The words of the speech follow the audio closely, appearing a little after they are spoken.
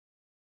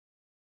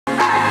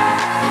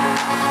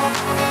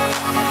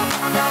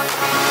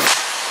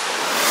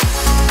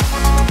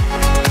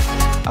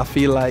I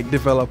feel like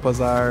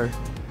developers are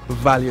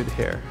valued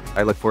here.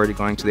 I look forward to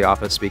going to the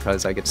office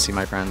because I get to see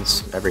my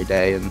friends every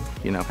day and,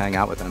 hang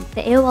out with them.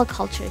 The AOL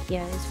culture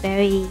here is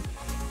very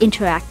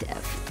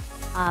interactive.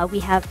 We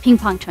have ping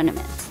pong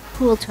tournaments,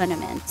 pool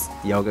tournaments,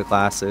 Yoga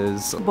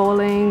classes,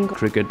 bowling,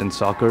 cricket and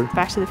soccer.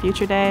 Back to the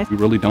Future Day. We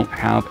really don't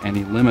have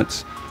any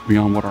limits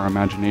beyond what our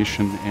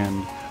imagination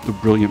and the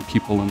brilliant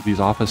people in these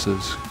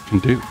offices can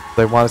do.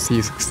 They want to see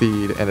you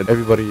succeed, and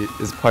everybody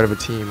is part of a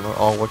team. We're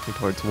all working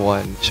towards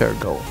one shared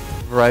goal.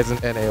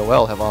 Verizon and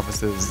AOL have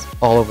offices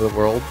all over the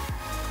world,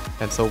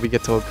 and so we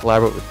get to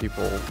collaborate with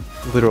people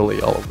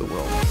literally all over the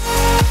world.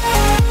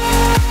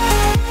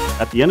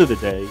 At the end of the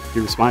day,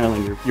 you're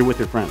smiling, you're with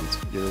your friends,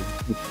 you're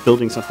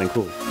building something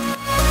cool.